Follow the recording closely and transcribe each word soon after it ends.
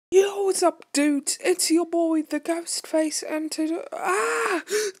what's up, dudes? It's your boy, the Ghostface, and today...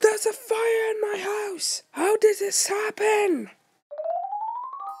 There's a fire in my house! How did this happen?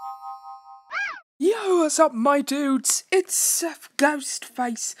 Yo, what's up, my dudes? It's Seth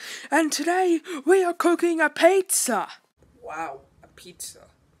Ghostface, and today we are cooking a pizza! Wow, a pizza.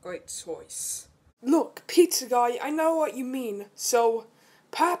 Great choice. Look, pizza guy, I know what you mean, so...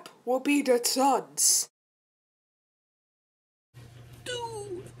 Pap will be the suds.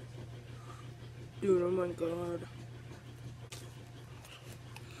 Dude, oh my god.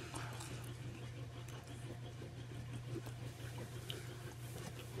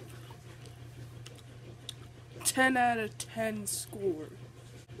 Ten out of 10 score.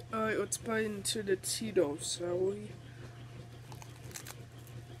 Alright, let's bite into the Cheetos, shall we?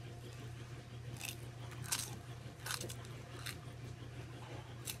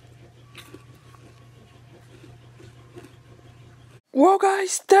 Well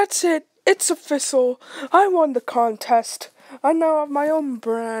guys, that's it. It's official. I won the contest. I now have my own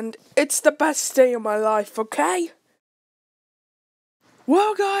brand. It's the best day of my life, okay?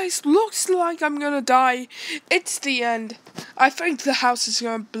 Well guys, looks like I'm gonna die. It's the end. I think the house is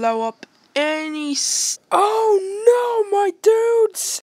gonna blow up Oh no, my dudes!